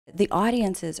The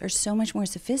audiences are so much more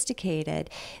sophisticated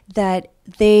that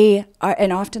they are,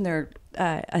 and often they're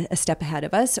a step ahead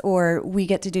of us, or we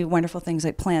get to do wonderful things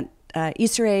like plant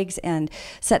Easter eggs and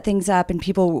set things up, and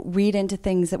people read into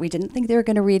things that we didn't think they were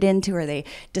going to read into, or they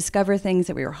discover things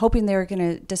that we were hoping they were going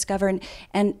to discover,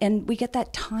 and we get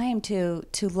that time to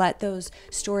let those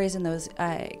stories and those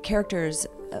characters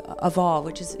evolve,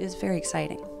 which is very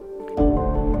exciting.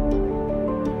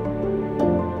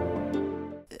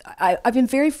 I've been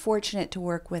very fortunate to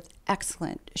work with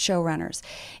excellent showrunners.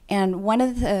 And one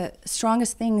of the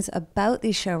strongest things about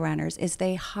these showrunners is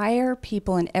they hire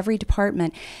people in every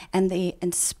department and they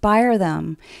inspire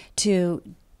them to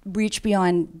reach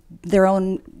beyond their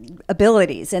own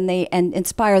abilities, and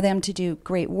inspire them to do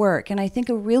great work. And I think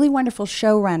a really wonderful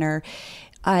showrunner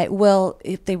will,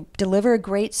 if they deliver a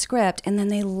great script and then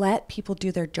they let people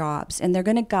do their jobs, and they're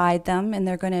going to guide them and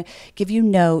they're going to give you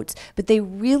notes, but they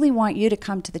really want you to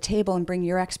come to the table and bring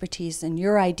your expertise and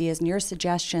your ideas and your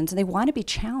suggestions, and they want to be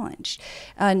challenged.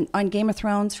 On Game of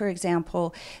Thrones, for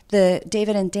example,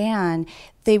 David and Dan,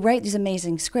 they write these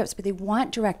amazing scripts, but they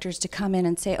want directors to come in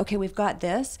and say, okay, we've got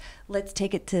this, let's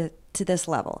take it to this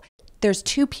level. There's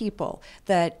two people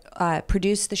that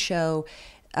produce the show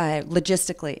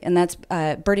logistically, and that's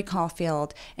Bertie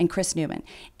Caulfield and Chris Newman.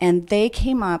 And they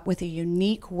came up with a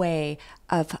unique way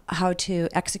of how to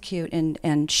execute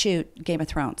and shoot Game of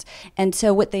Thrones. And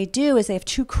so what they do is they have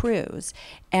two crews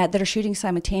that are shooting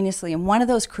simultaneously, and one of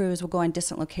those crews will go on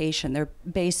distant location. They're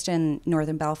based in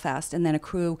northern Belfast, and then a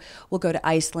crew will go to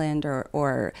Iceland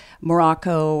or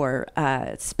Morocco or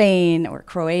Spain or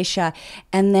Croatia,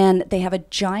 and then they have a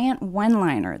giant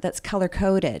one-liner that's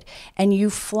color-coded, and you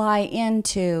fly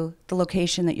into the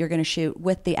location that you're going to shoot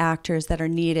with the actors that are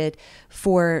needed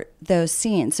for those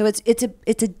scenes. So it's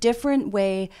a different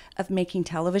way of making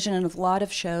television, and a lot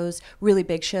of shows, really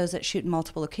big shows that shoot in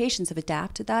multiple locations, have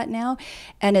adapted that now,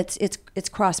 and it's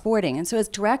cross-boarding. And so as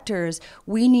directors,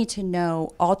 we need to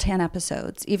know all 10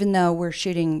 episodes, even though we're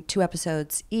shooting 2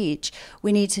 episodes each.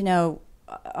 We need to know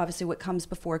obviously what comes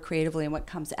before creatively and what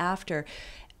comes after,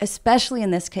 especially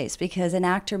in this case, because an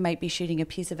actor might be shooting a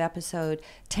piece of episode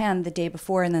 10 the day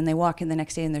before, and then they walk in the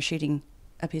next day and they're shooting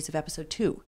a piece of episode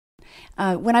 2.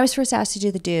 When I was first asked to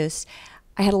do The Deuce,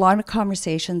 I had a lot of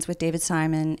conversations with David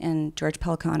Simon and George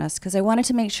Pelecanos, because I wanted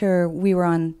to make sure we were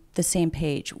on the same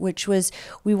page, which was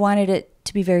we wanted it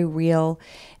to be very real,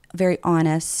 very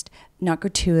honest, not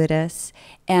gratuitous,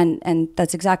 and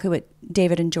that's exactly what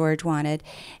David and George wanted.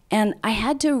 And I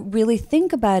had to really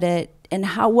think about it and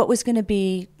what was going to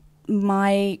be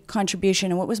my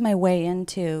contribution and what was my way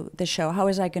into the show. How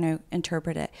was I going to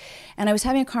interpret it? And I was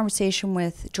having a conversation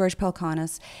with George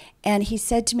Pelecanos, and he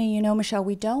said to me, Michelle,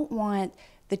 we don't want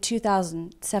the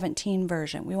 2017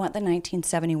 version. We want the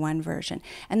 1971 version.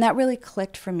 And that really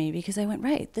clicked for me, because I went,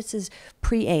 right, this is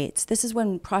pre-AIDS. This is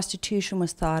when prostitution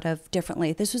was thought of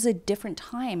differently. This was a different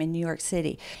time in New York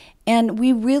City. And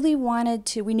we really wanted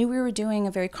to, we knew we were doing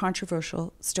a very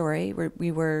controversial story.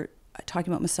 We were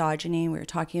talking about misogyny. We were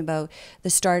talking about the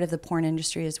start of the porn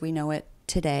industry as we know it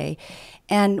today.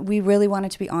 And we really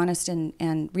wanted to be honest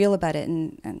and real about it.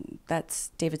 And that's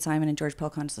David Simon and George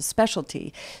Pelecanos'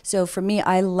 specialty. So for me,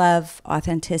 I love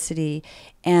authenticity.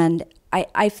 And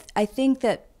I think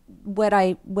that what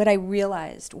I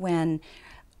realized when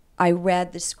I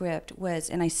read the script was,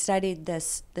 and I studied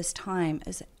this time,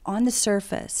 is on the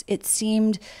surface, it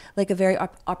seemed like a very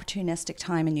opportunistic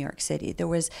time in New York City. There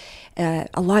was a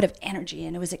lot of energy,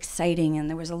 and it was exciting, and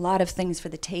there was a lot of things for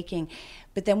the taking.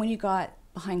 But then when you got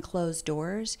behind closed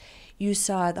doors, you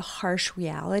saw the harsh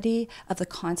reality of the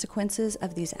consequences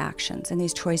of these actions and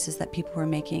these choices that people were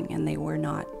making, and they were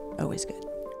not always good.